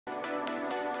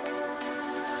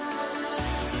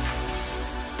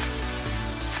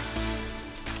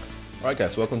Alright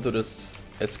guys, welcome to this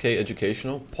SK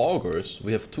Educational Poggers.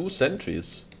 We have 2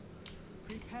 sentries.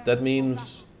 That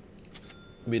means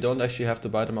we don't actually have to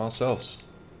buy them ourselves.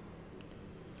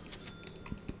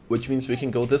 Which means we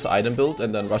can go this item build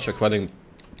and then rush a quelling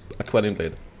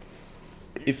blade.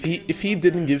 If he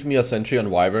didn't give me a sentry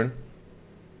on Wyvern,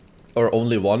 or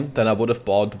only one, then I would have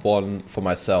bought one for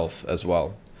myself as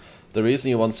well. The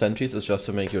reason you want sentries is just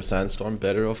to make your sandstorm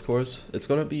better, of course. It's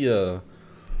gonna be a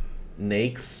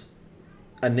Nake's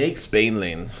Bane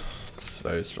lane. It's a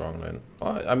very strong lane.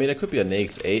 I mean, it could be a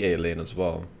Nake's AA lane as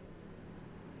well.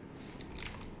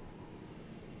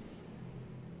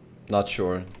 Not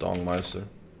sure, Dongmeister.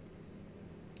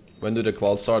 When do the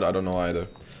quals start? I don't know either.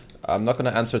 I'm not gonna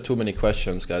answer too many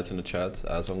questions, guys, in the chat,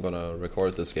 as I'm gonna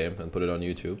record this game and put it on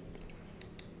YouTube.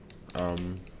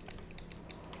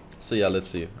 So yeah, let's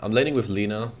see. I'm laning with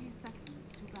Lina.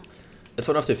 It's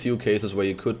one of the few cases where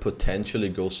you could potentially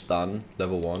go stun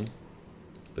level 1.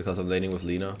 Because I'm laning with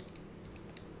Lina.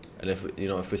 And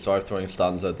if we start throwing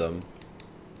stuns at them,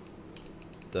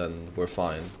 then we're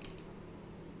fine.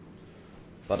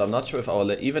 But I'm not sure if our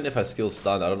lane, even if I skill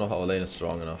stun, I don't know if our lane is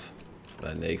strong enough.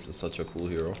 Man, Nake's is such a cool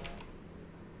hero.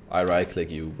 I right click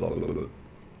you, blah blah blah.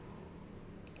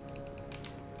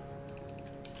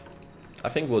 I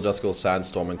think we'll just go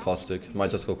Sandstorm and Caustic. Might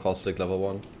just go Caustic level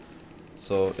 1.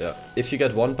 So yeah, if you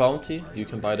get 1 bounty, you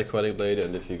can buy the Quelling Blade,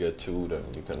 and if you get 2, then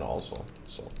you can also.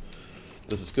 So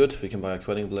this is good, we can buy a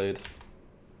Quelling Blade.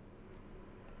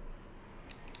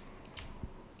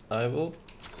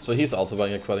 So he's also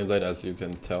buying a Quelling Blade, as you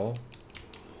can tell.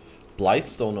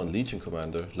 Blightstone on Legion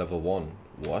Commander, level 1.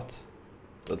 What?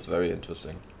 That's very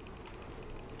interesting.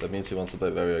 That means he wants to play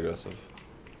very aggressive.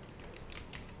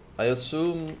 I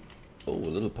assume... Oh,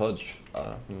 a little Pudge.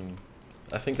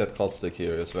 I think that Caustic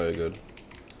here is very good.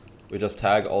 We just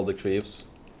tag all the creeps.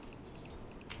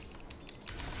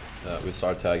 We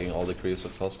start tagging all the creeps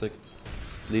with Caustic.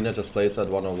 Lina just plays that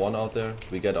 1-on-1 out there.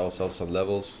 We get ourselves some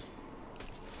levels.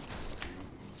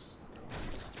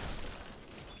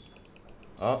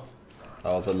 Oh,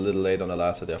 I was a little late on the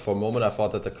last hit there. For a moment I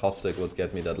thought that the Caustic would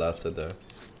get me that last hit there.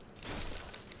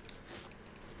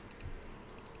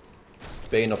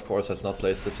 Bane, of course, has not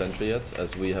placed the sentry yet,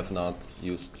 as we have not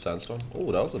used Sandstorm.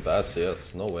 Oh, that was a bad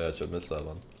CS. No way I should miss that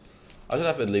one. I should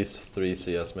have at least 3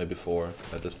 CS, maybe 4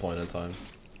 at this point in time.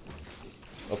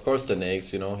 Of course, the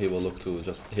Nakes, you know, he will look to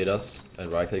just hit us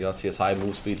and right-click us. He has high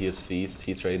move speed, he has Feast,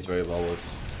 he trades very well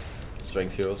with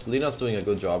strength heroes. Lina's doing a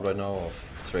good job right now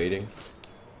of trading.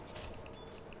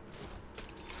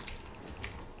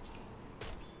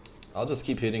 I'll just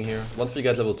keep hitting here. Once we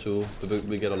get level 2,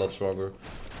 we get a lot stronger.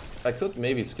 I could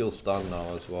maybe skill stun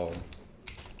now as well.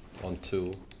 On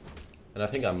 2. And I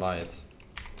think I might.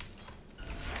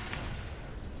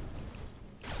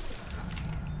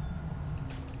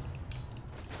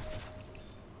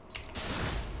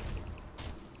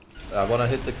 I wanna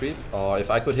hit the creep. Oh, if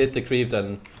I could hit the creep,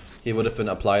 then he would have been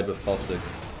applied with Caustic.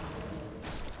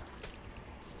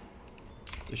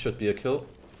 This should be a kill.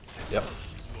 Yep.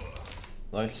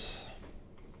 Nice.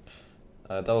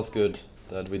 That was good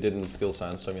that we didn't skill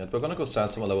Sandstorm yet. We're gonna go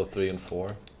Sandstorm on level 3 and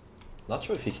 4. Not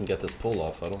sure if he can get this pull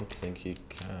off. I don't think he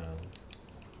can.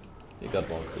 He got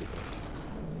 1 creep off.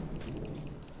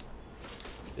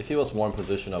 If he was more in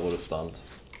position, I would have stunned.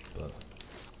 But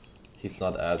he's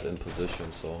not as in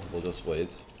position, so we'll just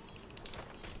wait.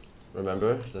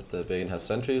 Remember that the Bane has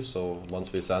sentries, so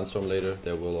once we Sandstorm later,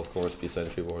 there will of course be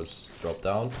sentry wards drop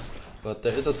down. But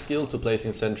there is a skill to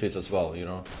placing sentries as well, you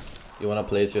know. You want to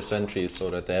place your sentries so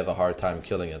that they have a hard time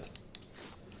killing it.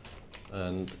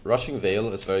 And rushing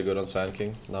Veil is very good on Sand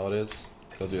King nowadays,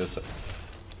 because you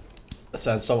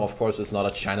Sandstorm, of course, is not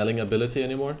a channeling ability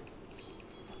anymore.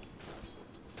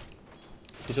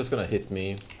 He's just gonna hit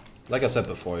me. Like I said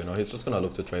before, you know, he's just gonna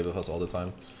look to trade with us all the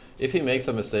time. If he makes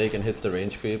a mistake and hits the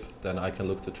range creep, then I can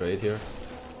look to trade here.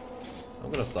 I'm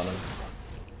gonna stun him.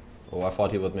 Oh, I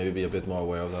thought he would maybe be a bit more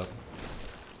aware of that.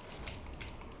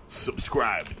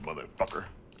 Subscribe, motherfucker.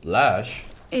 Lash?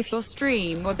 If your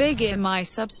stream were bigger, my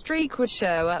sub streak would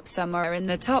show up somewhere in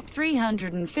the top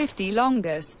 350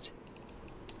 longest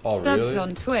subs really?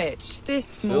 on Twitch. This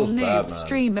small Feels noob bad, man.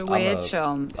 streamer weird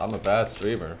chomp. I'm a bad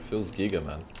streamer. Feels giga,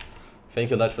 man.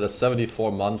 Thank you, Lash, for the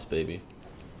 74 months, baby.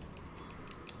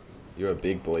 You're a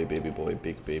big boy, baby boy,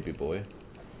 big baby boy.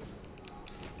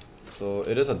 So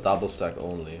it is a double stack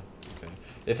only. Okay.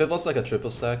 If it was like a triple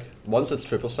stack, once it's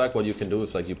triple stack, what you can do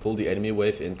is like you pull the enemy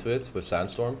wave into it with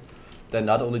Sandstorm. Then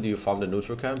not only do you farm the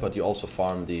neutral camp, but you also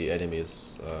farm the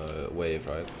enemy's wave,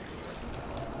 right?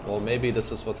 Well, maybe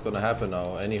this is what's gonna happen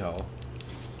now, anyhow.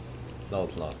 No,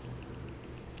 it's not.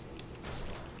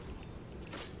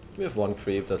 We have one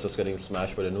creep that's just getting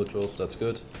smashed by the neutrals, that's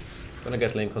good. Gonna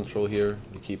get lane control here,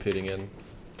 you keep hitting in.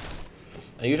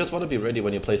 And you just want to be ready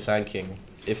when you play Sand King.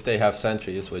 If they have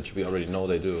sentries, which we already know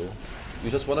they do,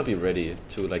 you just want to be ready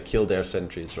to like kill their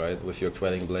sentries, right? With your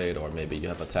Quelling Blade, or maybe you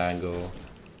have a Tango.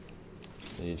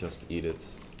 And you just eat it.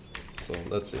 So,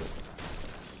 let's see.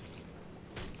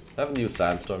 I haven't used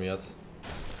Sandstorm yet.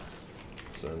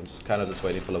 So it's kind of just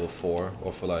waiting for level 4,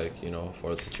 or for like, you know,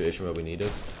 for a situation where we need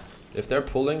it. If they're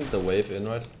pulling the wave in,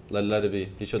 right? Let it be.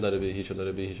 He should let it be, he should let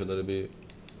it be, he should let it be.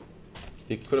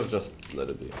 He could have just let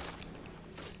it be.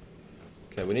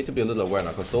 Okay, we need to be a little aware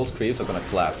now, because those creeps are gonna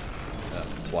clap. Yeah,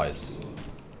 twice.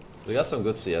 We got some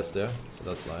good CS there, so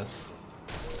that's nice.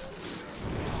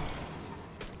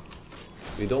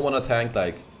 We don't want to tank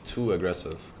like too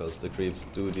aggressive, because the creeps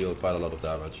do deal quite a lot of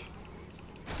damage.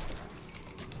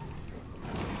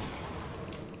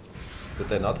 Did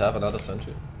they not have another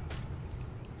sentry?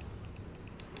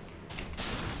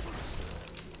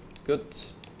 Good.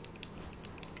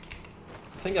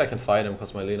 I think I can fight him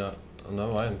because my Lina... Oh,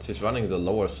 no mind, she's running the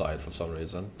lower side for some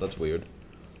reason. That's weird.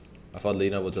 I thought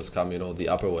Lina would just come, you know, the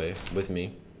upper way with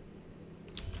me.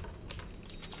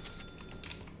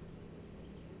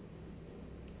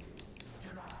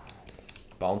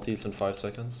 Bounties in 5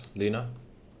 seconds. Lina?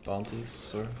 Bounties,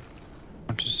 sir?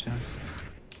 Bounties, yeah.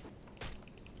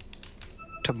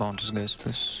 2 bounties, guys,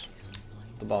 please.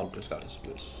 The bounties, guys,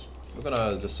 please. We're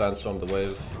gonna just sandstorm the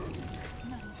wave.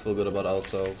 Feel good about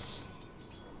ourselves.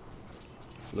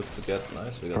 Look to get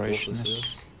nice, we got both the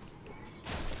CS.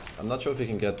 I'm not sure if we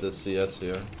can get this CS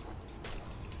here.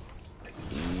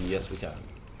 Yes, we can.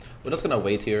 We're just gonna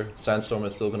wait here. Sandstorm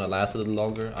is still gonna last a little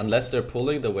longer. Unless they're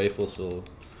pulling, the wave will still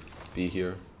be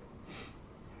here.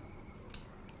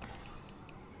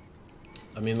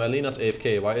 I mean, my Lina's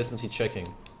AFK, why isn't he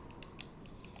checking?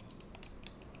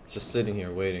 He's just sitting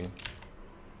here waiting.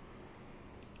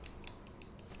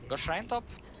 Go shrine top.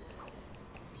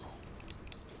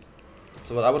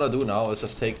 So what I wanna do now is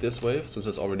just take this wave, since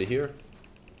it's already here.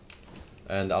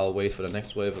 And I'll wait for the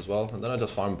next wave as well, and then I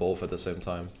just farm both at the same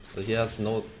time. But he has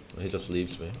no... he just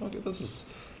leaves me. Okay, this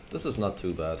is not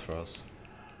too bad for us.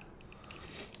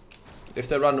 If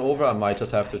they run over, I might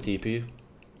just have to TP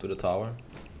to the tower.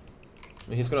 I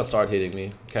mean, he's gonna start hitting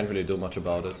me, can't really do much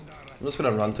about it. I'm just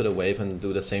gonna run to the wave and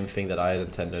do the same thing that I had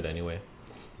intended anyway.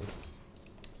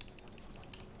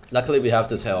 Luckily we have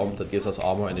this helm that gives us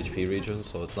armor and HP regen,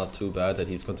 so it's not too bad that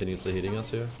he's continuously hitting us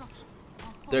here.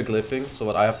 They're glyphing, so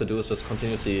what I have to do is just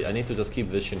continuously... I need to just keep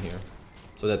vision here,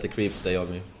 so that the creeps stay on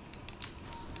me.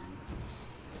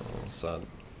 Oh, sad.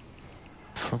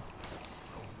 Oh,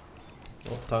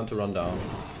 time to run down.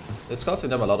 It's costing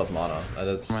them a lot of mana, and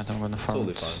it's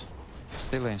totally fine.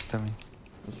 Stay lane, stay lane.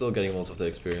 I'm still getting most of the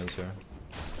experience here.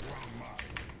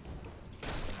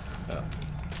 Yeah.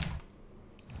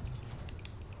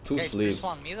 2 Guys, sleeps.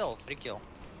 one middle, free kill.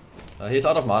 He's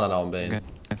out of mana now on Bane.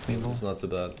 Okay, It's not too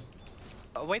bad.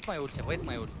 Wait my ulti, wait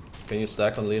my ulti. Can you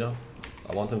stack on Lina?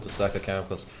 I want him to stack a camp,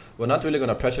 because we're not really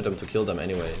gonna pressure them to kill them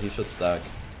anyway. He should stack.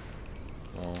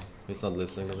 Oh, he's not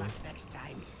listening to me.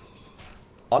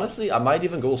 Honestly, I might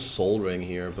even go Soul Ring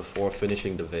here before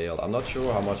finishing the Veil. I'm not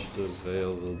sure how much the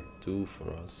Veil will do for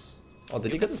us. Oh,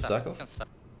 did he get the stack off?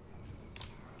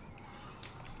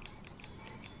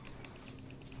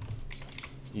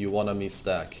 You wanna me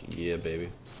stack? Yeah, baby.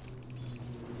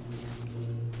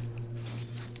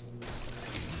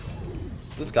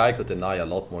 This guy could deny a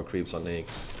lot more creeps on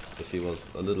Nyx if he was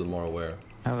a little more aware.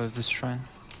 I have this shrine.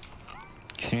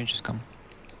 Can you just come?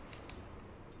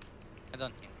 I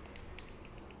don't think.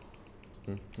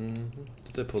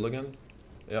 Did they pull again?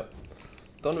 Yep.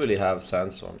 Don't really have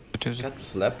Sandstorm. Got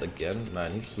slapped again?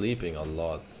 Man, he's sleeping a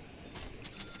lot.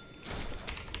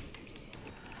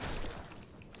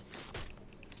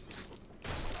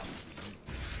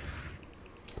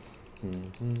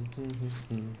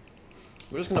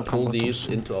 We're just gonna pull these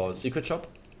into our secret shop.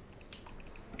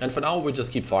 And for now we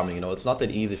just keep farming, you know, it's not that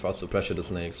easy for us to pressure the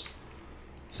snakes.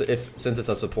 So since it's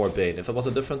a support Bane. If it was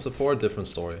a different support, different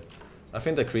story. I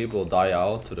think the creep will die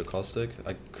out to the caustic.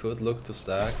 I could look to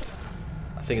stack.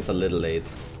 I think it's a little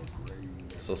late.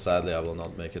 So sadly I will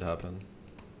not make it happen.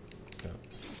 Yeah.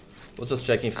 We're just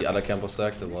checking if the other camp was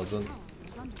stacked, it wasn't.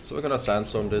 So we're gonna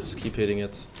sandstorm this, keep hitting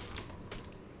it.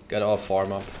 Get our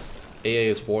farm up.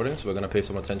 AA is warding, so we're gonna pay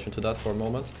some attention to that for a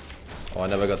moment. Oh, I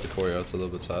never got the courier, it's a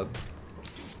little bit sad.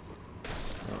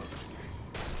 Oh.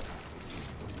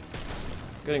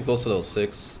 Getting close to level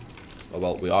 6. Oh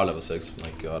well, we are level 6.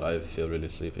 My god, I feel really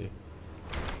sleepy.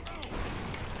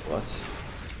 What?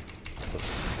 What the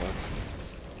fuck?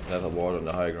 I have a ward on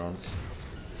the high grounds.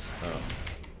 Oh.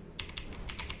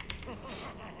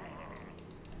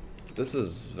 This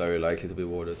is very likely to be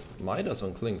warded. Midas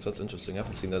on Clinks, that's interesting. I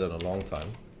haven't seen that in a long time.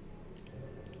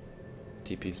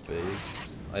 TP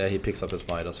space. Oh yeah, he picks up his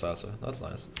Midas faster. That's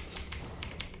nice.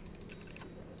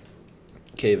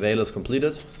 Okay, Veil is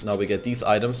completed. Now we get these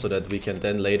items so that we can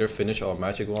then later finish our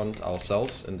magic wand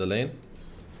ourselves in the lane.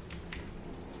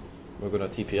 We're gonna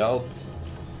TP out.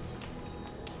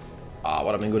 Ah,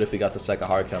 would have been good if we got to stack a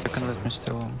hard camp. You can let me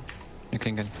still. You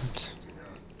can get it.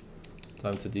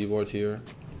 Time to D-ward here.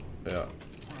 Yeah.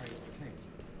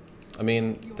 I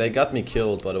mean, they got me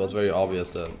killed, but it was very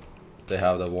obvious that they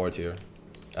have the ward here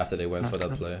after they went for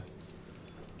that play.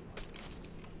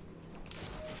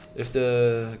 If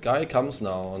the guy comes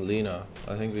now on Lina,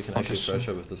 I think we can actually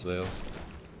pressure with this Veil.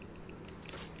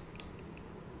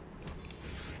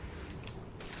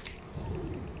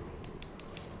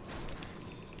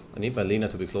 I need my Lina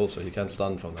to be closer, he can't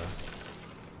stun from there.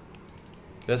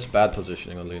 There's bad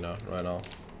positioning on Lina right now.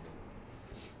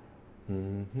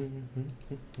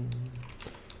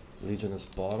 Legion is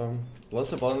bottom.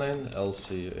 What's the bottom lane?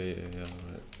 LC. Yeah,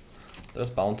 right. There's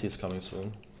bounties coming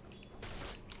soon.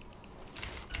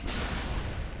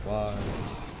 Why?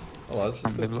 Oh, well,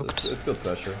 it's good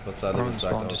pressure, but sadly we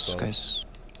stacked our spells.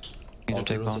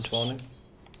 Bounty is spawning.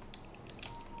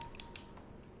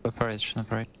 Operation.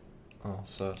 Oh,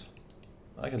 sad.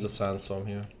 I can just sandstorm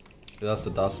here. It has to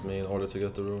dust me in order to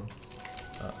get the rune.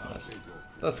 Nice.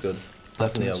 That's good.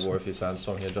 Definitely a worthy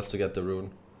sandstorm here just to get the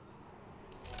rune.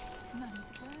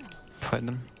 Fight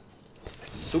them.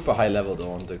 It's super high level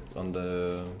though on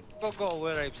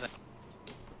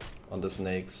the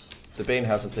snakes. The Bane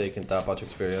hasn't taken that much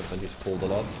experience and he's pulled a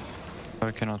lot.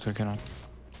 We cannot.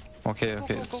 Okay,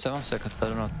 7 seconds, I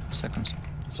don't know, seconds.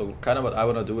 So kind of what I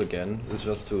want to do again is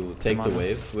just to take the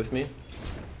wave with me.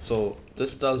 So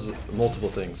this does multiple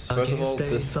things. First of all,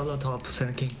 this solo top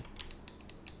sinking.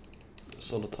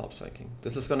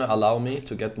 This is gonna allow me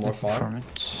to get more farm.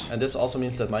 And this also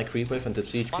means that my creep wave and the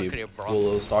siege creep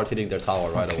will start hitting their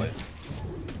tower right away.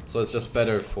 So it's just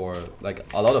better for like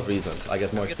a lot of reasons. I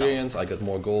get more experience, I get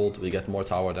more gold, we get more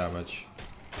tower damage.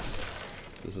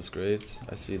 This is great.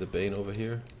 I see the Bane over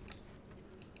here.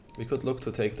 We could look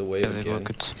to take the wave again,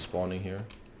 spawning here.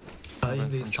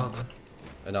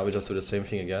 And now we just do the same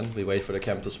thing again. We wait for the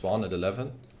camp to spawn at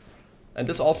 11. And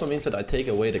this also means that I take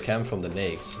away the camp from the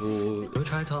Nakes, who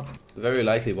very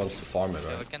likely wants to farm it,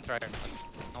 right? We can try it.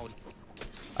 No.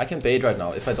 I can bait right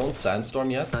now. If I don't sandstorm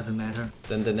yet, Doesn't matter.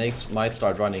 then the Nakes might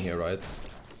start running here, right?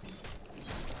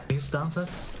 He's down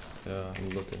first. Yeah, I'm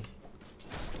looking.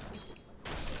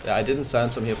 Yeah, I didn't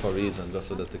sandstorm here for a reason, just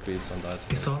so that the creeps don't die.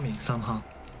 He saw me somehow.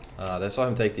 They saw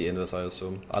him take the invis, I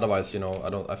assume. Otherwise, you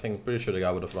know, I think pretty sure the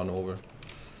guy would have run over.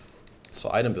 So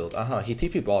item build. He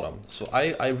TP bottom. So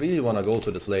I really want to go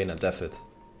to this lane and def it.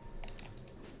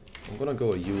 I'm gonna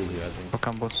go a Yule here, I think. I'll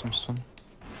come bot some stone.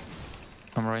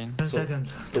 I'm rain. So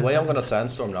the way I'm gonna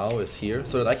sandstorm now is here,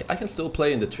 so that I can still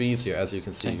play in the trees here, as you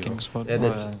can see. You know? And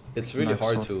it's really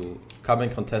hard to come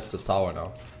and contest this tower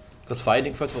now. Because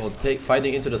fighting, first of all,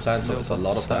 fighting into the sandstorm is a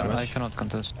lot of damage. I cannot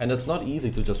contest. And it's not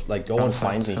easy to just like go and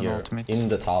find me here in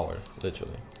the tower,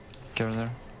 literally. Get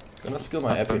there. Gonna skill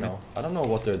my epi now. I don't know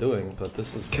what they're doing, but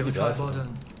this is pretty bad.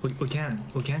 We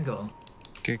can go.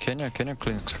 Can you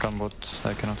clean come bot?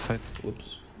 I cannot fight.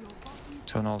 Oops.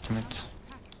 To an ultimate.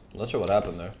 I'm not sure what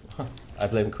happened there. I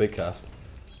blame quick cast.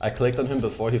 I clicked on him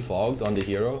before he fogged on the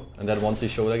hero, and then once he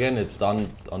showed again, it's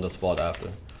done on the spot after.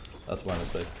 That's my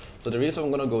mistake. So the reason I'm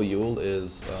gonna go Yule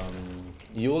is,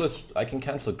 I can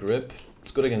cancel grip. It's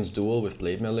good against duel with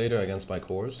blade mail later against my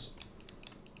cores.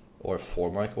 Or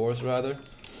for my cores rather.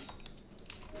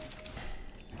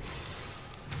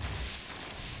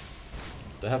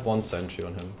 They have one sentry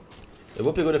on him. It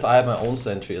would be good if I had my own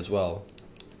sentry as well.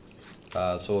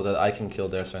 So that I can kill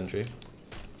their sentry.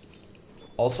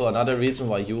 Also, another reason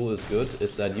why Yule is good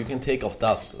is that you can take off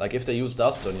dust. Like if they use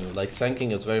dust on you, like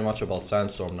sanking is very much about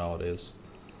sandstorm nowadays.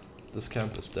 This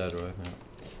camp is dead right now.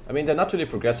 I mean, they're not really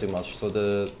progressing much. So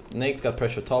the Nakes got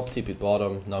pressure top, TP'd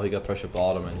bottom. Now he got pressure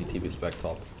bottom and he TP's back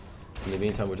top. In the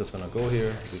meantime, we're just gonna go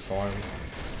here, we farm.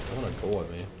 They wanna go at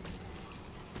me.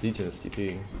 Legion is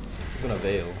TPing. I'm gonna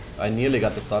Veil. I nearly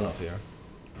got the stun off here.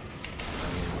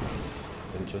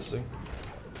 Interesting.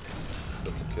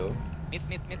 That's a kill.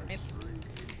 Mid.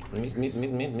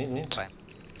 Fine.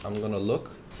 I'm gonna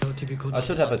look. No TP cooldown. I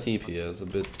should have a TP, it's a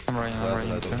bit sad that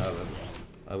I don't have it.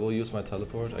 I will use my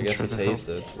teleport. I guess he's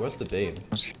hasted. Where's the Bane?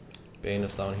 Bane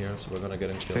is down here, so we're gonna get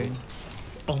him killed.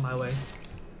 On my way.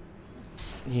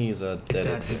 He's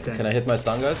dead. Can I hit my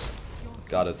stun, guys?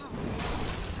 Got it.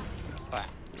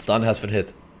 Stun has been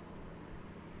hit.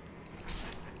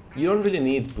 You don't really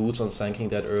need boots on sanking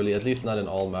that early, at least not in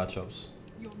all matchups.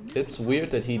 It's weird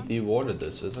that he dewarded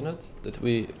this, isn't it? Did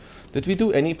we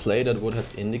do any play that would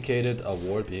have indicated a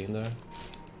ward being there?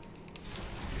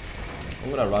 I'm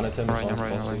gonna run at him as long as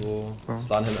possible,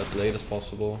 stun him as late as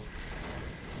possible,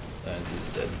 and he's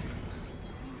dead.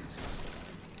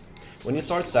 When you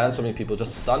start sandstorming people,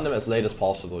 just stun them as late as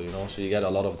possible, you know, so you get a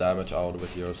lot of damage out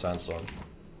with your sandstorm.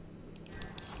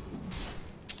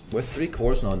 We're 3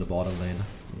 cores now in the bottom lane.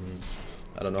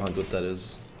 I don't know how good that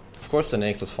is. Of course the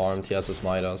Nyx is farmed, he has his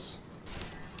Midas.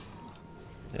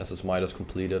 He has his Midas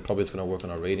completed, probably it's gonna work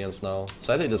on our Radiance now.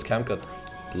 Sadly this camp got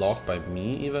blocked by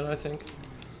me even, I think.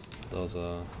 That was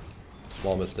a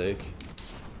small mistake.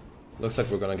 Looks like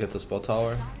we're gonna get the spot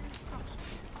tower.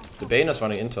 The Bane is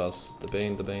running into us. The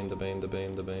Bane.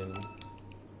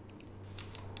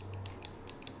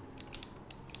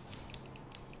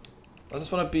 I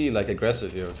just wanna be like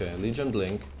aggressive here, okay. Legion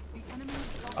Blink.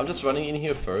 I'm just running in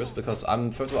here first because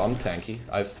first of all I'm tanky.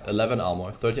 I have 11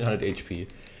 armor, 1300 HP.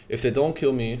 If they don't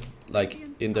kill me, like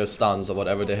in their stuns or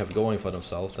whatever they have going for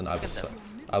themselves, then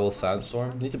I will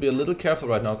sandstorm. Need to be a little careful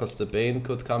right now because the Bane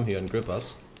could come here and grip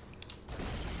us.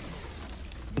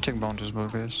 Take bounties,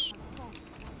 guys.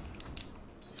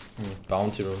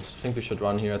 Bounty rooms. I think we should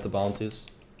run here at the bounties.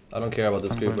 I don't care about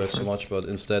this creep wave so much, but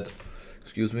instead,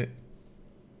 excuse me.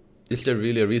 Is there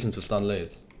really a reason to stun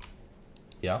late?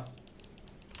 Yeah.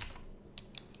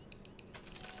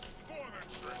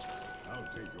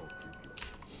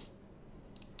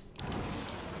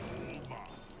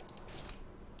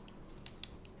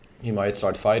 He might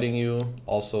start fighting you.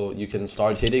 Also, you can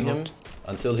start hitting him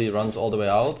until he runs all the way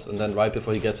out, and then right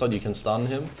before he gets out, you can stun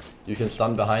him. You can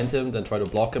stun behind him, then try to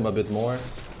block him a bit more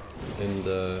in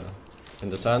the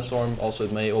sandstorm. Also,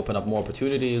 it may open up more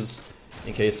opportunities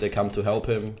in case they come to help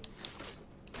him.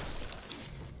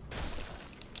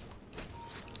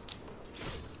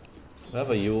 I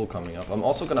have a Yule coming up. I'm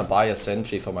also gonna buy a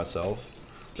sentry for myself.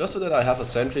 Just so that I have a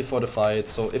sentry for the fight.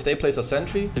 So if they place a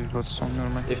sentry,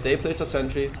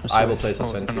 I will place a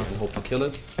sentry and hope to kill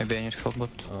it. Maybe I need help, but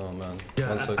oh man.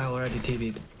 Yeah, I already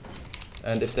TV'd.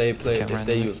 And if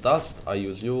they use dust, I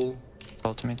use Yule.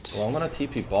 Ultimate. Well, I'm gonna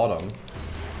TP bottom.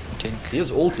 He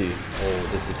has ulti. Oh,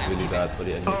 this is really bad for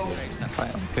the enemy team.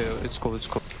 Fine. Okay, it's cool.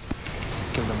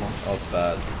 Kill them all. That was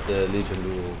bad. The Legion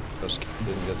Duel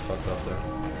didn't get fucked up there.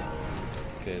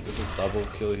 Okay, this is double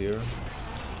kill here.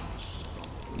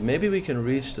 Maybe we can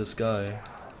reach this guy.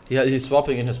 Yeah, he's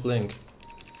swapping in his blink.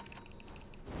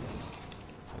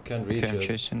 I can't reach I'm it.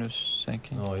 chasing this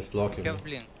thinking. Oh, he's blocking me.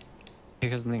 Blink. He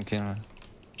has blink, yeah.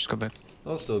 Just go back.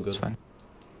 That was still good. It's fine.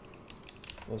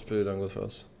 That was pretty damn good for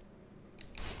us.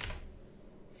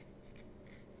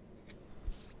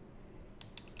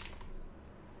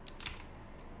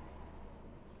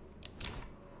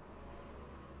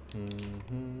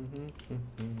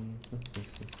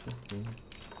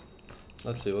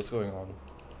 Let's see what's going on.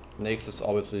 Nyx is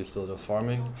obviously still just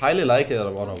farming. Highly likely that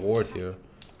I'm on a ward here.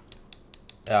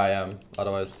 Yeah, I am.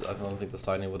 Otherwise, I don't think this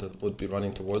Tiny would be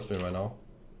running towards me right now.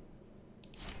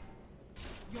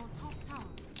 Your top tower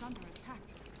is under attack.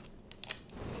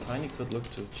 Tiny could look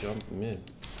to jump mid.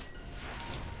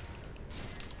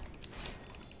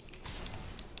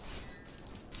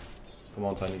 Come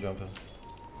on, Tiny, jump in.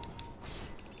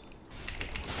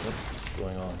 What's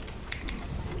going on?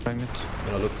 Prime it. I'm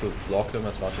gonna look to block him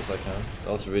as much as I can.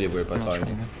 That was really weird by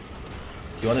Tiny.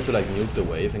 He wanted to like nuke the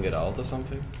wave and get out or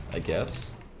something, I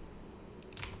guess.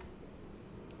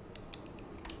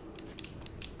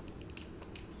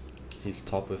 He's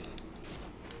top with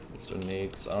Mr.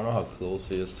 Nyx. I don't know how close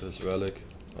he is to his relic.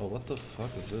 Oh, what the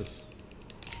fuck is this?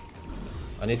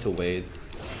 I need to wait.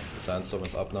 Sandstorm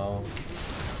is up now.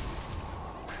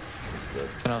 He's dead.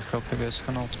 Cannot help you guys,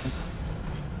 cannot.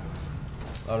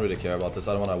 I don't really care about this.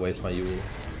 I don't want to waste my Yule.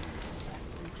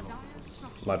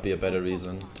 Might be a better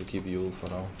reason to keep Yule for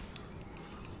now.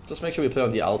 Just make sure we play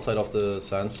on the outside of the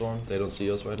sandstorm. They don't see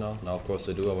us right now. Now, of course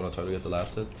they do. I want to try to get the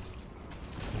last hit.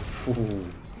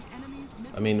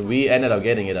 I mean, we ended up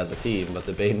getting it as a team, but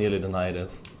the Bane nearly denied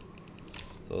it.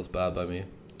 So it's bad by me.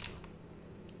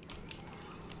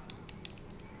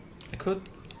 I could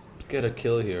get a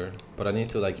kill here, but I need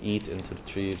to like eat into the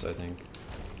trees, I think.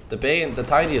 The Bane, the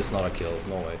Tiny is not a kill.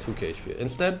 No way, 2k HP.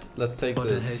 Instead, let's take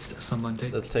this.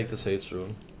 Let's take this haste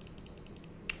rune.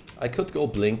 I could go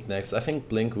Blink next. I think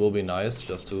Blink will be nice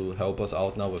just to help us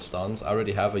out now with stuns. I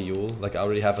already have a Yule, like I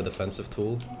already have a defensive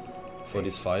tool for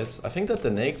these fights. I think that the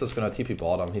Nyx is gonna TP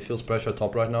bottom. He feels pressure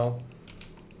top right now,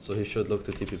 so he should look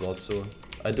to TP bot soon.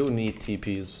 I do need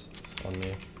TPs on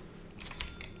me.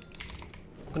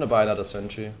 I'm gonna buy another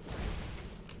sentry.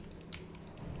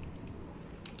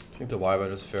 I think the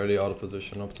Wyvern is fairly out of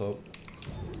position up top.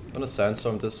 I'm gonna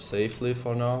sandstorm this safely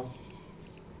for now.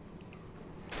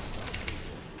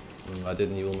 I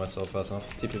didn't heal myself fast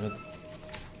enough. TP mid.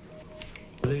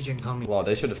 Legion coming. Wow,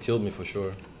 they should have killed me for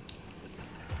sure.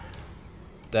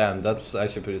 Damn, that's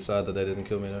actually pretty sad that they didn't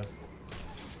kill me there.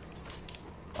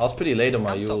 I was pretty late on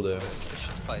my Yule there. We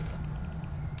should fight.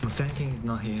 Sanking is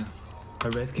not here.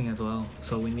 I'm risking as well,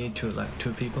 so we need to like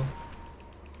 2 people.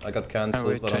 I got I cancelled,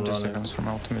 wait but I'm 20 running. seconds from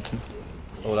ultimate.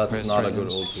 Oh, that's Where's not a good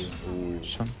Radiance? ulti. Ooh.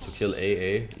 Some. To kill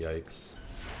AA? Yikes.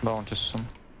 Bounty some.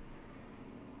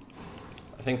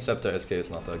 I think Scepter SK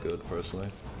is not that good, personally.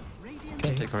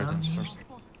 Can take Radiance first.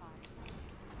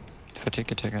 If I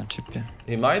take it, I can TP.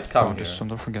 He might come Bounty here. some,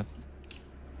 don't forget.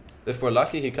 If we're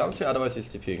lucky, he comes here, otherwise he's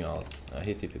TPing out.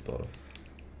 He TP'd bottom.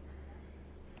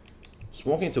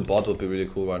 Smoking to bot would be really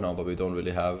cool right now, but we don't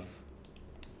really have...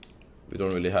 We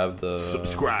don't really have the...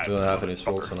 Subscribe, we don't have any motherfucker.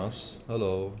 smokes on us.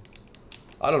 Hello.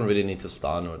 I don't really need to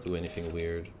stun or do anything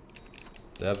weird.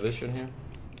 They have vision here?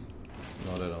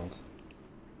 No, they don't.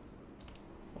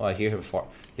 Oh, I hear him far.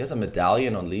 He has a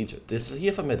medallion on Legion. Does he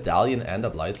have a medallion and a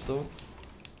Blightstone?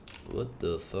 What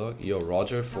the fuck? Yo,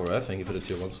 Roger 4F, thank you for the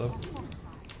tier 1 sub.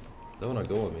 They wanna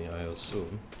go on me, I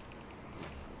assume.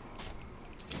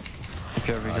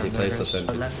 Okay, He plays a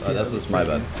sentry. Unless That's you just have my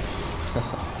bad.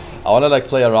 Radiance. I wanna like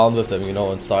play around with them, you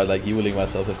know, and start like healing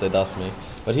myself if they dust me.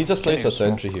 But he just plays a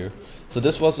sentry here. So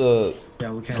this was a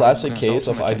Yeah, we can. classic Yes, case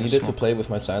of I ultimate needed to smoke. play with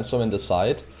my sandstorm in the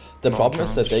side. The No problem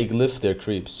is that challenge. they glyph their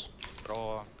creeps.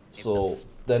 Bro. So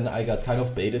then I got kind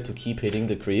of baited to keep hitting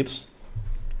the creeps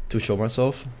to show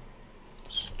myself.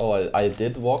 Oh, I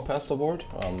did walk past the ward?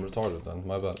 Oh, I'm retarded then,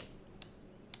 my bad.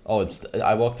 Oh,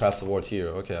 I walked past the ward here.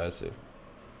 Okay, I see.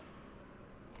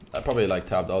 I probably like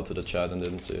tapped out to the chat and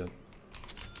didn't see it.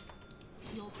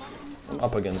 I'm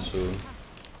up again soon.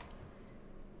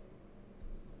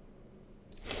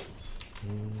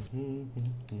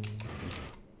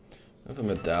 I have a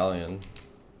medallion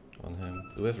on him.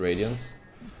 Do we have Radiance?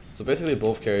 So basically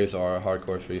both carries are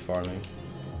hardcore free farming.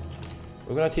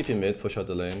 We're gonna TP mid, push out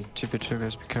the lane. TP2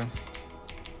 guys, be careful.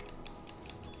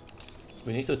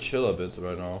 We need to chill a bit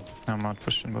right now. I'm not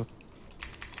pushing bot.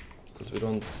 Because we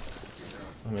don't...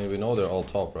 I mean, we know they're all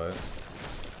top, right?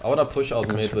 I wanna push out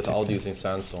mid without using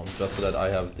Sandstorm, just so that I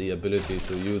have the ability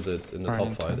to use it in the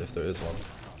top fight, if there is one.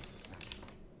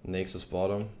 Nyx is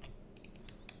bottom.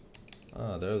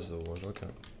 Ah, there's the ward, okay.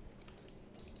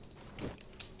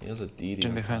 He has a DD.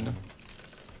 Jim behind him.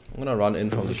 I'm gonna run in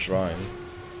from the shrine.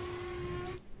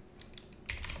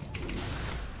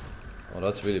 Oh,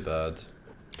 that's really bad.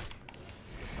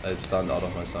 I stunned out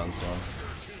of my sandstorm.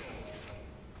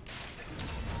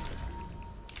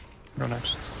 Go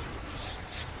next.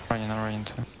 Ryan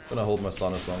too. Gonna hold my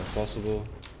stun as long as possible.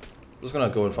 Just gonna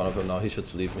go in front of him now. He should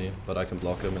sleep me, but I can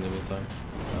block him in the meantime.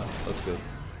 Yeah, that's good.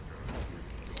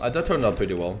 That turned out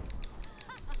pretty well.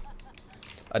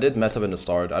 I did mess up in the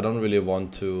start. I don't really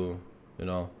want to, you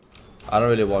know, I don't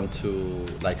really want to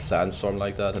like sandstorm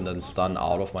like that and then stun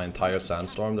out of my entire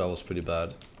sandstorm. That was pretty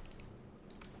bad.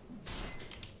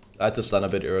 I had to stun a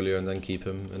bit earlier and then keep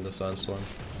him in the sandstorm.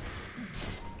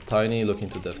 Tiny looking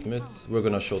to def mid. We're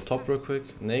gonna show top real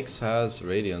quick. Nyx has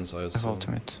Radiance, I I have assume.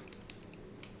 ultimate.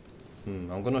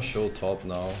 I'm gonna show top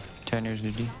now. 10 years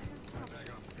DD.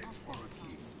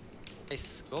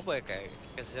 Guys, go back, I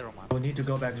get 0 man. We need to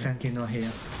go back. Sanking not here.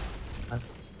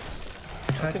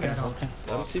 Try to get out.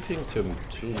 I'm TPing to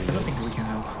I don't think we can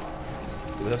help.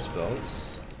 Do we have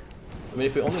spells? I mean,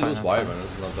 if we only Fine, lose I'm Wyvern, fine.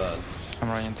 it's not bad. I'm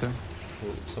Ryan too.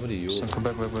 Oh, somebody you. So go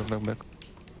back.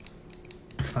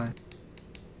 It's fine.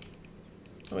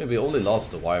 I mean, we only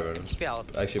lost the Wyvern. It's XP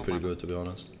out. actually pretty good, to be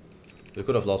honest. We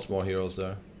could have lost more heroes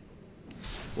there.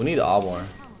 We need armor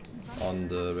on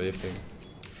the Wraith King.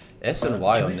 S and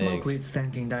Y Can on we smoke Nyx. with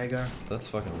Sanking Dagger? That's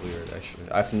fucking weird, actually.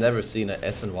 I've never seen an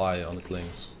S and Y on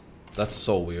Klings. That's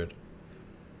so weird.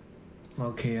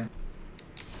 Okay.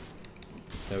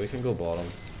 Yeah, we can go bottom.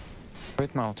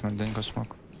 Wait my ultimate, then go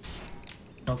smoke.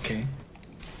 Okay.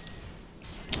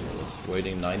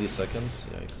 Waiting 90 seconds.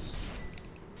 Yikes.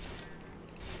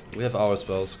 We have our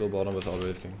spells. Go bottom without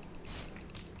Wraith King.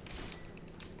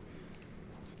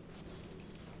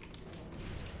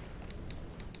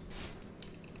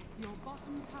 Your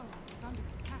bottom tower is under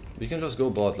attack. We can just go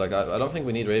bot. Like, I don't think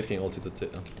we need Wraith King ulti to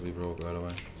take. We broke right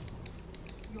away.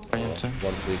 Your Ryan too.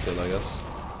 One free kill, I guess.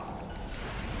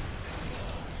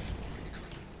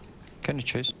 Can you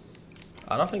chase?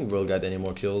 I don't think we'll get any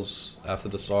more kills after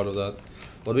the start of that.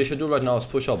 What we should do right now is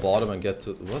push our bottom and get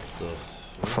to... What the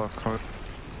f... Fuck, right.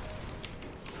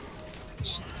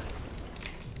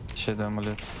 Shit, I'm a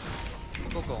little.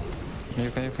 Go. You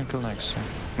can kill next,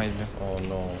 maybe. Oh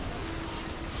no.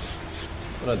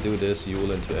 I'm gonna do this,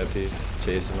 Yule into Epi,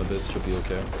 chase him a bit, should be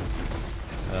okay.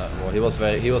 Well, he was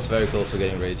very close to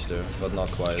getting rage there, but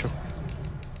not quite.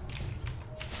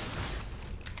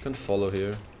 Can follow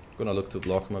here. Gonna look to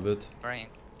block him a bit. Rain.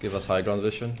 Give us high ground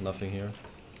vision, nothing here.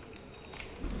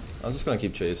 I'm just gonna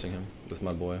keep chasing him with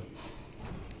my boy.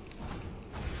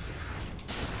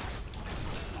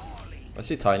 I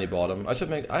see tiny bottom.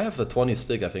 I have a 20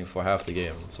 stick I think for half the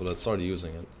game, so let's start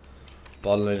using it.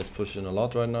 Bottom lane is pushing a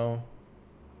lot right now.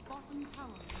 Bottom tower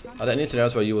is Are there any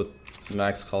scenarios where you would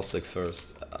max caustic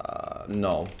first?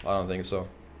 No, I don't think so.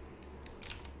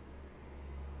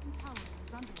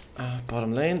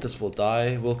 Bottom lane, this will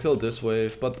die. We'll kill this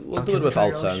wave, but we'll do it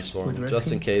without Sandstorm,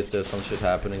 just in case there's some shit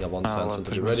happening. I want Sandstorm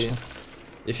to be ready.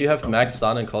 If you have max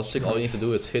stun and caustic, all you need to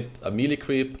do is hit a melee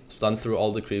creep, stun through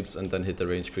all the creeps, and then hit the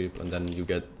range creep, and then you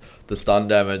get the stun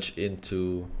damage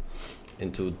into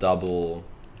double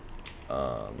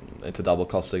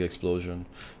caustic explosion.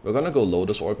 We're gonna go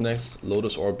Lotus Orb next.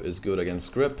 Lotus Orb is good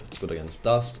against grip, it's good against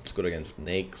dust, it's good against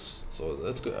nakes, so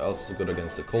that's good, also good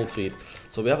against the cold feet.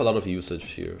 So we have a lot of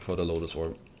usage here for the Lotus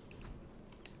Orb.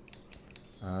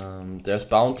 There's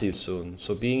bounties soon,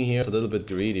 so being here is a little bit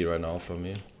greedy right now for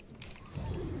me.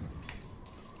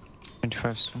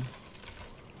 25 soon.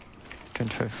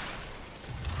 25.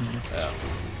 Yeah.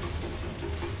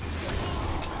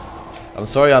 I'm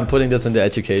sorry I'm putting this in the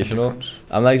educational.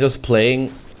 I'm like just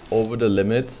playing over the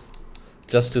limit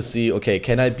just to see, okay,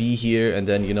 can I be here and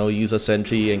then, you know, use a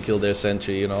sentry and kill their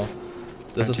sentry, you know.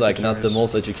 This is like not the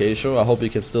most educational. I hope you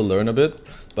can still learn a bit,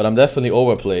 but I'm definitely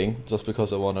overplaying just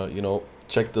because I want to, you know,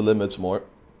 check the limits more.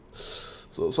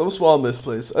 So some small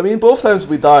misplays. I mean, both times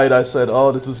we died I said,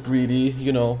 oh, this is greedy,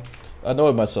 you know. I know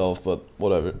it myself, but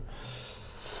whatever.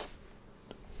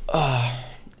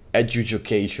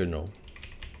 Educational.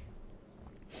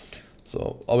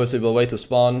 So obviously we'll wait to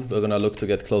spawn. We're gonna look to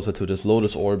get closer to this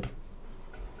Lotus Orb.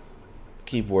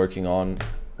 Keep working on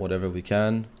whatever we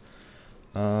can.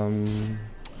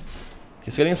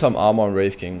 He's getting some armor on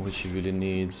Wraith King, which he really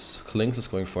needs. Klinks is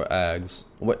going for Ags.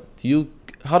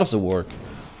 How does it work?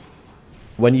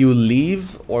 When you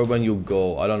leave or when you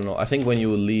go? I don't know. I think when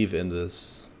you leave in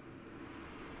this.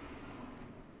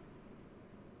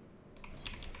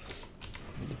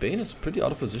 Bane is pretty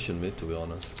out of position mid, to be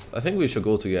honest. I think we should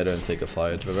go together and take a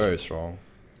fight. We're very strong.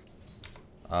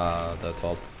 They're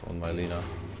top on my Lina.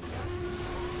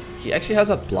 He actually has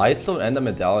a Blightstone and a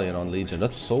medallion on Legion.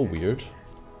 That's so weird.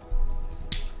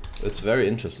 It's very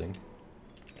interesting.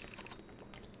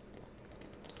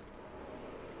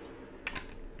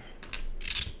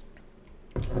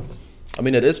 I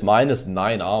mean, it is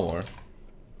 -9 armor.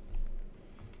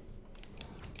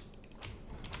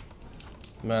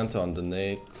 Manta on the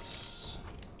nakes.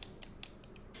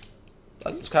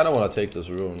 I just kind of want to take this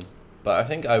rune, but I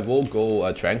think I will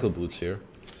go Tranquil Boots here,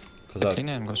 because I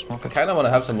kind of want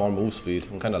to have some more move speed.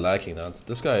 I'm kind of lacking that.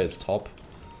 This guy is top.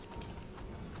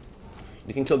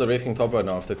 You can kill the Wraith King top right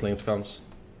now if the Clinks comes.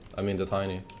 I mean the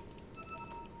Tiny.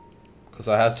 Because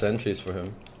I have sentries for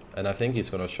him, and I think he's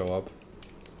gonna show up.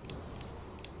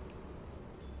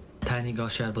 Tiny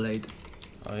got Shell Blade.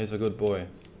 Oh, he's a good boy.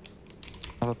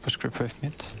 How about push grip wave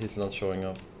mid? He's not showing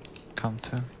up.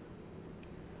 Counter.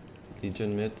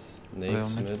 Legion mid,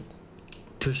 Nakes mid.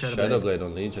 Two Shadow Blade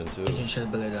on Legion too. Legion Shell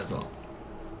Blade as well.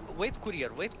 Wait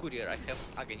courier, I have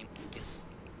Aghanim.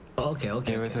 Oh,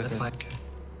 okay, Wait, that's fine.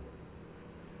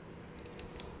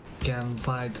 Can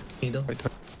fight middle. Wait.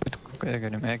 I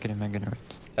got him. Aghanim.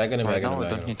 Right now I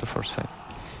don't need to force fight.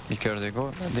 Because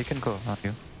they can go, not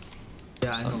you.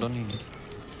 Yeah, I So know. don't need it.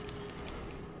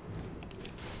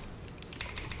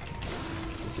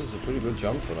 This is a pretty good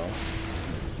jump for now.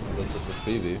 That's just a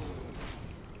freebie.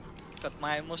 Got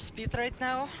my move speed right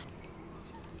now.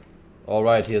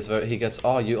 Alright, he gets.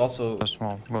 Oh, you also. So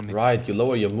small. Go mid. Right, you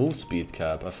lower your move speed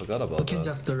cap. I forgot You about can that.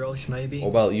 just the Roche maybe. Oh,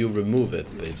 well, you remove it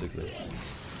basically.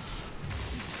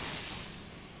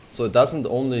 So it doesn't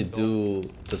only do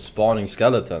the spawning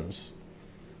skeletons,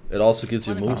 it also gives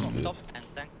you move speed. Top and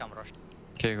then come rush.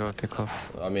 Okay, go pick off.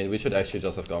 I mean, we should actually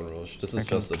just have gone Roche. This is I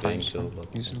can just a Bane find kill, some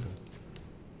but. easily.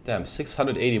 Damn,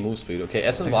 680 move speed. Okay,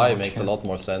 S and Y makes a lot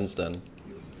more sense than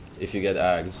if you get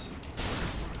Ags.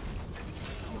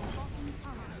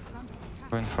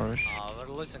 Going for rush. We're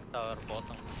losing tower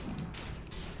bottom.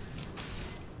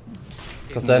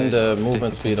 Because then the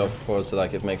movement speed, of course,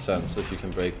 like it makes sense if you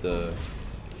can break the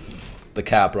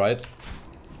cap, right?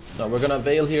 No, we're gonna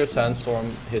Veil here,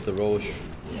 Sandstorm, hit the Roche.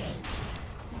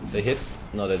 They hit?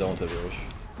 No, they don't hit Roche.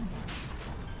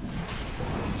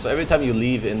 So every time you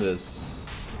leave in this,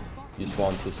 you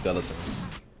spawn 2 skeletons.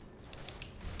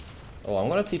 Oh, I'm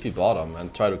gonna TP bottom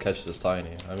and try to catch this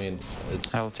tiny. I mean,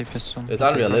 it's I'll TP soon. it's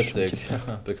I'll TP unrealistic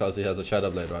Russian because he has a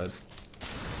Shadow Blade, right?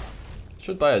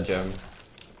 Should buy a gem.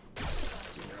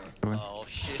 Oh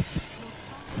shit.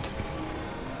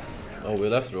 Oh, we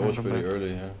left Roche Yeah, pretty but- early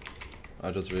here. I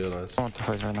just realized. I want to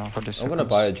fight right now for this. I'm gonna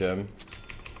buy a gem.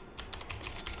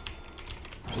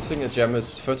 Just think a gem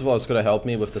is, first of all, it's gonna help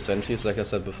me with the sentries, like I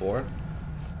said before.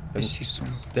 I see soon.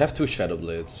 They have 2 Shadow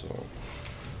Blades, so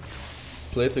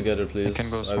play together, please. I can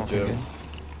go have smoke gem. again.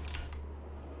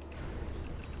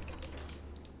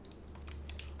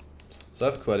 So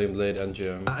I have Quelling Blade and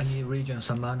gem. I need regen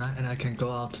some mana and I can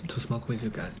go out to smoke with you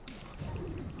guys.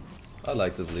 I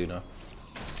like this Lina.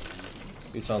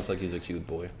 He sounds like he's a cute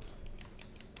boy.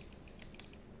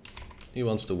 He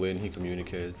wants to win, he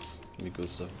communicates. Me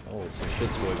gusta. Oh, some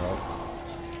shit's going on.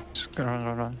 Just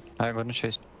run. I'm gonna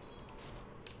chase.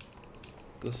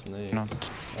 The snakes.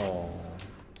 No. Oh,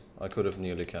 I could have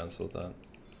nearly cancelled that.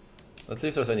 Let's see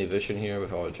if there's any vision here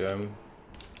with our gem.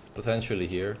 Potentially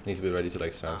here. Need to be ready to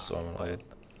like sandstorm and all.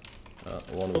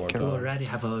 One more We down. already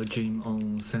have a gym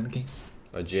on Sand King.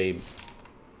 A Jame.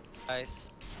 Guys.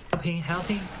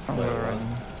 Helping. Oh, Wait, we're what?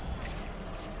 running.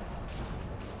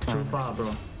 Too far,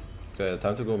 bro. Okay,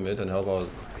 time to go mid and help out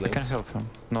I can Clinks. help him.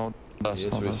 No, He that's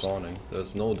is not us. respawning.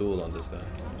 There's no duel on this guy.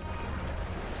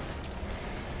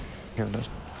 Give this.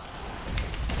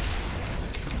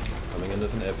 Coming in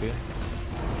with an epi.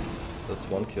 That's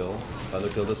 1 kill. Time to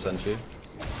kill the sentry.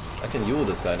 I can Yule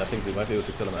this guy and I think we might be able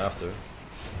to kill him after.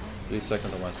 3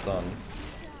 seconds on my stun.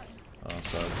 Oh,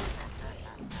 sad.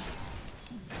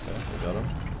 Okay, we got him.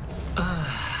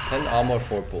 10 armor,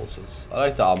 4 pulses. I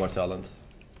like the armor talent.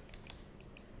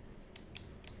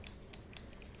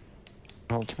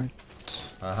 Ultimate.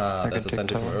 Aha, I that's a can take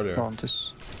sentry from tower. earlier.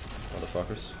 Bounties.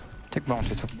 Motherfuckers. Take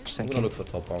bounty top. I'm Thank gonna you. look for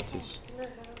top bounties.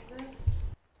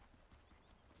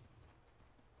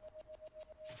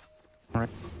 Alright.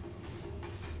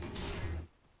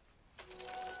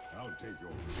 I'll take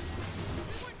your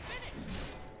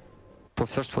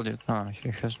First pull it. Ah, he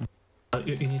has no.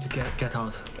 You need to get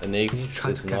out. And You Nix need to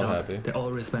try is to get not out. happy. They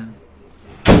all respawn.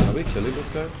 Are we killing this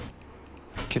guy?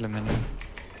 Kill him anyway.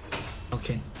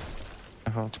 Okay. I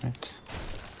have ultimate.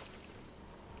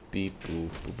 Beep boop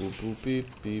boop boop boop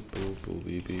beep beep boop boop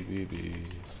beep beep beep beep.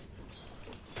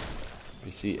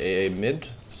 We see AA mid,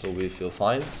 so we feel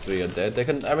fine. 3 are dead. They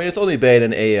can. I mean, it's only Bane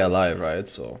and AA alive, right?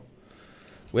 So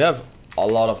we have a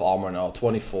lot of armor now,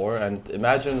 24. And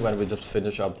imagine when we just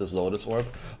finish up this Lotus Orb.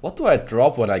 What do I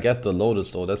drop when I get the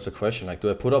Lotus though? That's the question. Like, do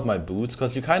I put up my boots?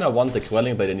 Because you kind of want the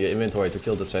Quelling Blade in your inventory to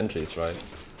kill the sentries, right?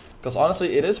 Because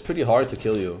honestly, it is pretty hard to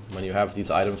kill you when you have these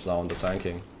items now on the Sand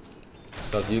King.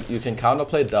 Because you can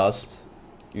counterplay Dust,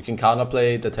 you can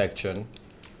counterplay Detection.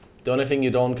 The only thing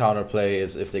you don't counterplay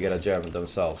is if they get a gem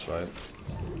themselves, right?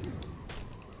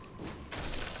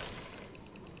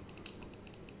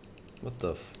 What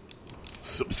the f...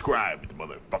 subscribed,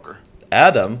 motherfucker.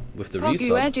 Adam, with the Pogu,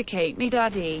 resub. educate me,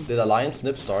 daddy. Did Alliance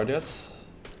Nip start yet?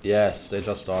 Yes, they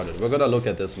just started. We're gonna look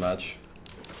at this match.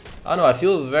 I don't know, I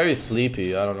feel very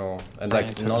sleepy, I don't know. And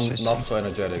like, not so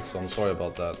energetic, so I'm sorry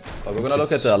about that. But we're gonna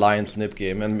look at the Alliance Nip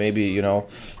game, and maybe, you know,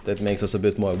 that makes us a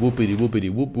bit more whoopity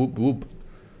whoopity whoop whoop whoop.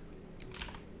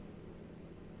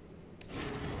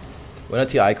 When are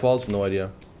TI quals? No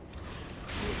idea.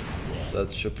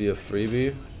 That should be a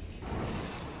freebie.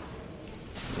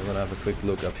 We're gonna have a quick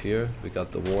look up here. We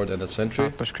got the ward and a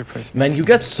sentry. Man, you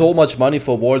get so much money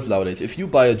for wards nowadays. If you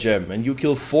buy a gem and you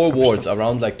kill 4 wards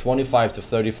around like 25 to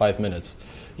 35 minutes,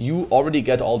 you already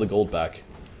get all the gold back.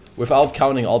 Without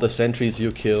counting all the sentries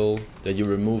you kill, that you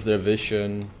remove their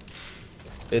vision.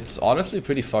 It's honestly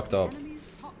pretty fucked up. Enemy's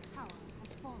top tower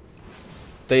has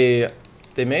fallen.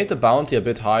 They made the bounty a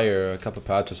bit higher a couple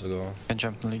patches ago. Can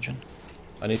jump in Legion.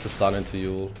 I need to stun into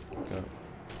Yule. Okay.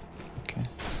 Okay.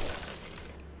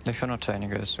 They are not tiny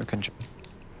guys, we can jump.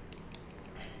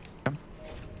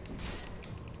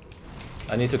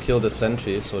 I need to kill the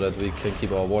sentry so that we can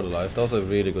keep our ward alive. That was a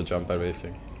really good jump by Wraith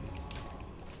King.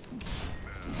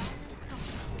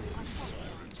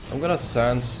 I'm gonna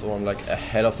sandstorm like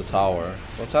ahead of the tower.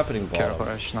 What's happening Care bottom?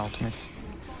 operation ultimate.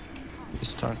 We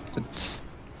started.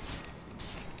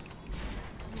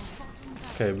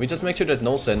 Okay, we just make sure that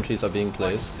no sentries are being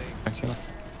placed. Okay.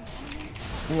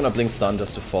 I'm gonna blink stun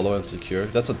just to follow and secure.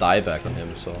 That's a dieback on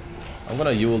him, so I'm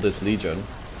gonna Yule this Legion.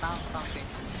 Found something.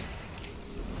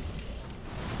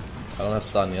 I don't have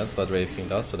stun yet, but Wraith King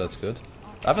does, so that's good.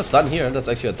 I have a stun here, that's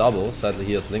actually a double. Sadly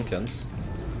he has Lincolns.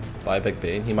 Buyback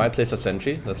Bane. He might place a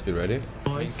sentry, let's be ready.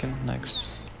 Lincoln next.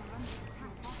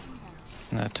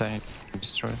 No, tiny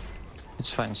destroyed.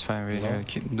 It's fine, we No.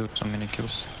 do so many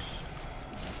kills.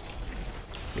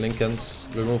 Lincolns,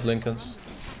 remove Lincolns.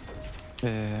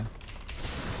 Yeah.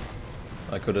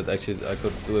 I could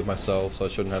do it myself, so I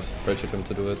shouldn't have pressured him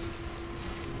to do it.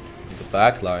 The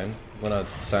back line, I'm gonna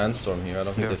sandstorm here. I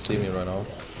don't think they see me right now.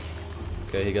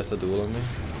 Okay, he gets a duel on me.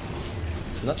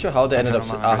 I'm not sure how they ended up.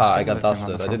 Aha, I got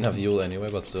dusted. I didn't have Yule anyway,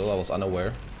 but still, I was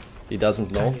unaware. He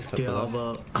doesn't know. Tiny still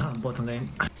over bottom lane.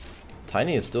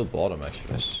 Tiny is still bottom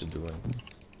actually. What's she doing?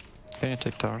 Can you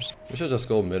take towers? We should just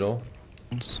go middle.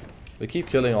 We keep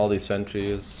killing all these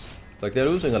sentries. Like they're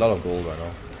losing a lot of gold right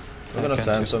now. I'm gonna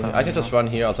sandstorm. I can just run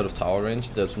here outside of tower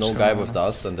range. There's no guy with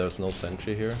dust and there's no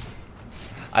sentry here.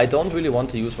 I don't really want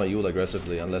to use my Yule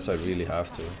aggressively unless I really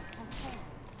have to.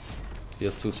 He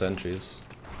has 2 sentries.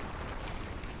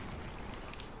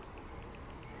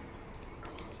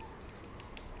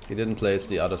 He didn't place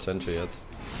the other sentry yet.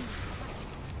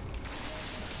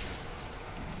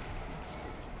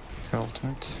 It's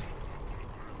ultimate.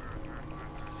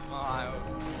 Oh,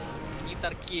 we need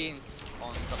our kings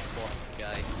on support,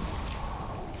 guys.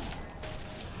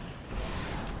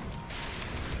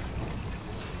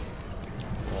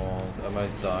 Oh, am I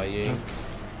dying?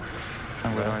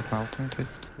 I'm gonna write my ultimate. Wait.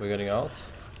 We're getting out?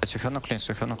 Yes, you have no cleans,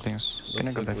 you have no cleans. Can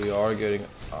you Looks go like back? we are getting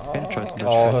out. Can you try to dodge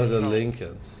Oh, back? the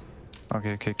Lincolns.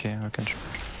 Okay, I can try.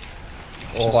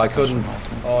 Oh, I couldn't.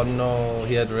 Oh no,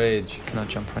 he had rage. Cannot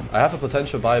jump right. I have a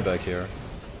potential buyback here.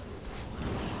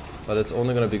 But it's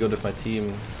only gonna be good if my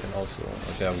team can also...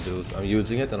 Okay, I'm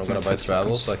using it and I'm gonna buy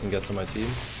travel so I can get to my team.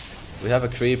 We have a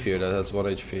creep here that has 1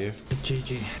 HP.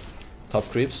 GG. Top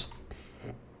creeps.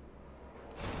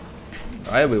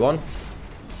 Alright, we won.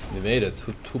 We made it.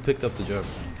 Who picked up the gem?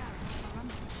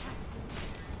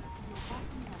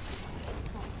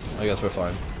 I guess we're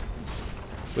fine.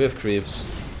 We have creeps.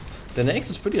 The Nax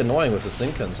is pretty annoying with his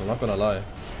Lincolns, I'm not gonna lie.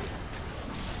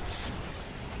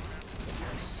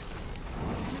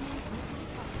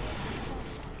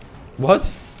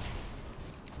 What?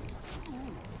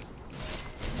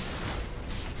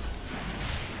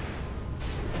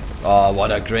 Oh,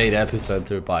 what a great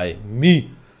epicenter by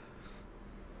me!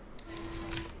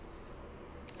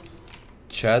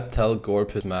 Chat, tell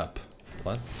Gorp his map.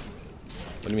 What?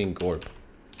 What do you mean Gorp?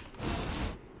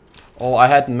 Oh, I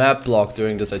had map block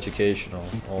during this educational.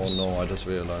 Oh no, I just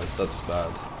realized. That's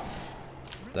bad.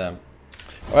 Damn.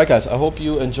 Alright guys, I hope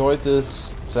you enjoyed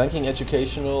this Zanking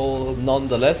educational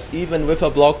nonetheless, even with a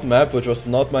blocked map, which was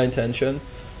not my intention.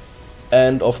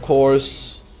 And of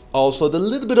course, also the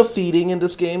little bit of feeding in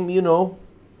this game, you know.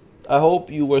 I hope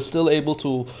you were still able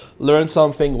to learn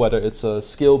something, whether it's a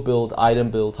skill build, item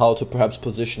build, how to perhaps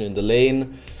position in the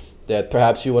lane, that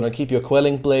perhaps you want to keep your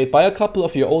Quelling Blade, buy a couple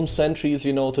of your own sentries,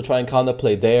 you know, to try and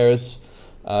counterplay theirs.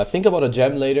 Think about a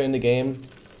gem later in the game.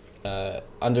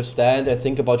 Understand and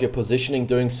think about your positioning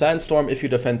during Sandstorm. If you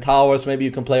defend towers, maybe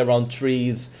you can play around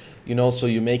trees, you know, so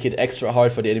you make it extra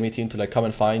hard for the enemy team to like come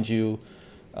and find you.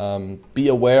 Be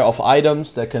aware of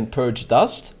items that can purge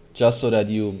dust, just so that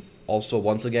you also,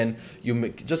 once again,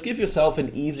 just give yourself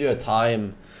an easier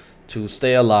time to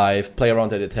stay alive, play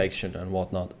around the detection and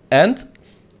whatnot. And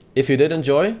if you did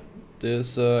enjoy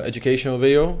this educational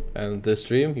video and this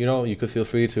stream, you know, you could feel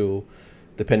free to,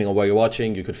 depending on where you're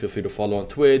watching, you could feel free to follow on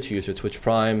Twitch, use your Twitch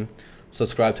Prime,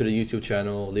 subscribe to the YouTube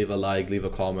channel, leave a like, leave a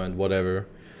comment, whatever.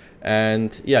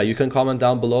 And yeah, you can comment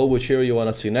down below which hero you want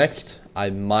to see next. I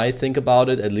might think about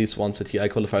it at least once the TI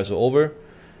qualifiers are over.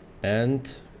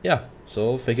 And yeah,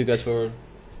 so thank you guys for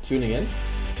tuning in.